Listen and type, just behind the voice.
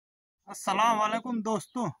अस्सलाम वालेकुम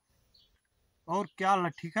दोस्तों। और क्या हाल है?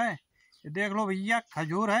 ठीक है। ये देख लो भैया,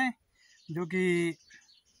 खजूर है जो कि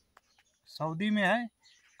सऊदी में है।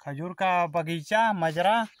 खजूर का बगीचा,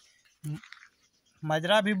 मजरा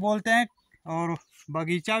मजरा भी बोलते हैं और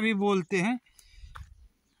बगीचा भी बोलते हैं।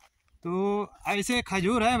 तो ऐसे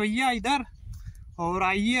खजूर है भैया इधर। और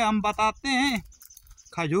आइए हम बताते हैं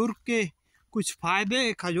खजूर के कुछ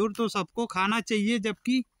फ़ायदे। खजूर तो सबको खाना चाहिए,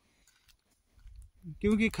 जबकि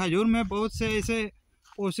क्योंकि खजूर में बहुत से ऐसे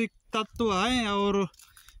पोषक तत्व हैं और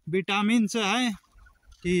विटामिन से हैं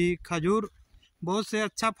कि खजूर बहुत से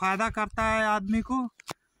अच्छा फ़ायदा करता है आदमी को।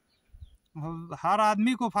 हर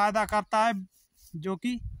आदमी को फ़ायदा करता है जो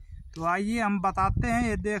कि। तो आइए हम बताते हैं।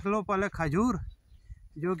 ये देख लो पहले खजूर,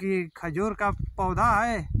 जो कि खजूर का पौधा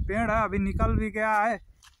है, पेड़ है, अभी निकल भी गया है,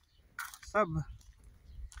 सब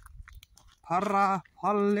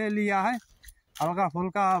फल ले लिया है। हल्का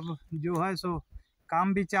फुल्का अब जो है सो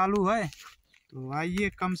काम भी चालू है। तो आइए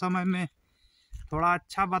कम समय में थोड़ा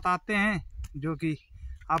अच्छा बताते हैं जो कि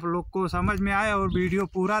आप लोग को समझ में आए, और वीडियो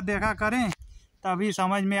पूरा देखा करें तभी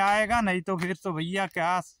समझ में आएगा, नहीं तो फिर तो भैया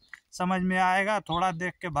क्या समझ में आएगा। थोड़ा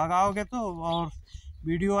देख के भगाओगे तो। और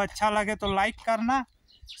वीडियो अच्छा लगे तो लाइक करना,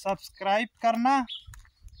 सब्सक्राइब करना।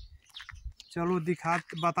 चलो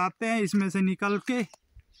बताते हैं इसमें से निकल के।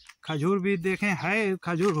 खजूर भी देखें, है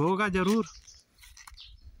खजूर होगा ज़रूर।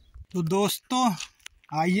 तो दोस्तों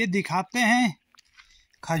आइए दिखाते हैं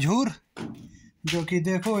खजूर, जो कि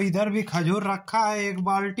देखो इधर भी खजूर रखा है एक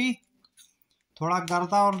बाल्टी। थोड़ा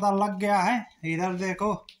गर्दा वर्दा लग गया है। इधर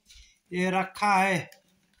देखो ये रखा है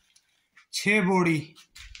 6 बोरी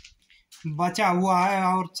बचा हुआ है,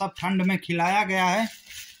 और सब ठंड में खिलाया गया है।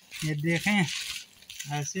 ये देखें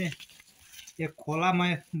ऐसे, ये खोला,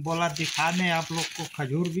 मैं बोला दिखा दें आप लोग को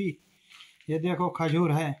खजूर भी। ये देखो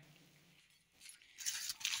खजूर है।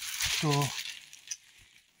 तो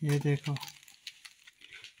ये देखो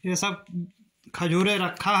ये सब खजूरें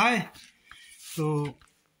रखा है। तो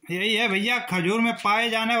यही है भैया, खजूर में पाए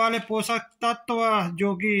जाने वाले पोषक तत्व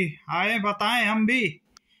जो कि आए बताएं हम भी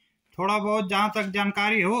थोड़ा बहुत जहाँ तक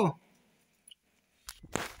जानकारी हो।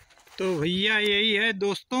 तो भैया यही है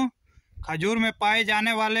दोस्तों, खजूर में पाए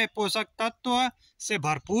जाने वाले पोषक तत्व से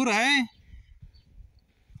भरपूर है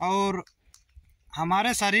और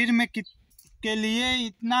हमारे शरीर में के लिए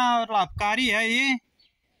इतना लाभकारी है ये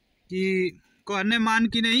कि कहने मान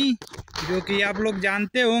की नहीं। जो कि आप लोग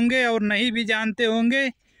जानते होंगे और नहीं भी जानते होंगे,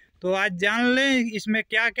 तो आज जान लें इसमें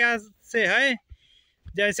क्या क्या से है।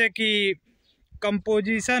 जैसे कि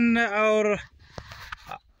कंपोजिशन और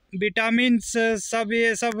विटामिन्स, सब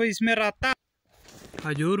ये सब इसमें रहता।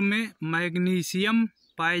 खजूर में मैग्नीशियम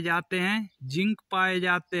पाए जाते हैं, जिंक पाए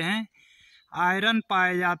जाते हैं, आयरन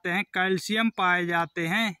पाए जाते हैं, कैल्शियम पाए जाते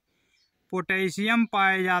हैं, पोटेशियम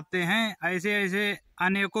पाए जाते हैं। ऐसे ऐसे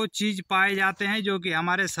अनेकों चीज़ पाए जाते हैं जो कि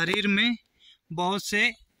हमारे शरीर में बहुत से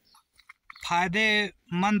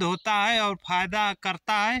फ़ायदेमंद होता है और फ़ायदा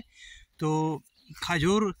करता है। तो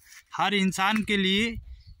खजूर हर इंसान के लिए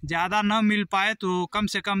ज़्यादा न मिल पाए तो कम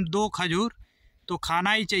से कम 2 खजूर तो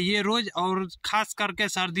खाना ही चाहिए रोज़, और ख़ास करके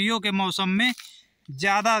सर्दियों के मौसम में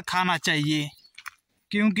ज़्यादा खाना चाहिए,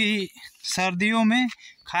 क्योंकि सर्दियों में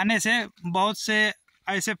खाने से बहुत से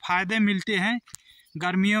ऐसे फ़ायदे मिलते हैं।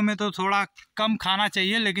 गर्मियों में तो थोड़ा कम खाना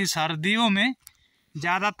चाहिए, लेकिन सर्दियों में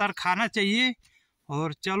ज़्यादातर खाना चाहिए।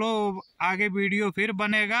 और चलो आगे वीडियो फिर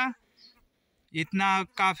बनेगा, इतना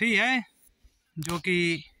काफ़ी है जो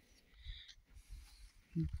कि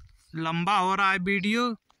लंबा हो रहा है वीडियो।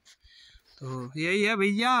 तो यही है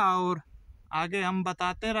भैया, और आगे हम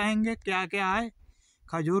बताते रहेंगे क्या क्या है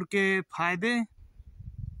खजूर के फ़ायदे।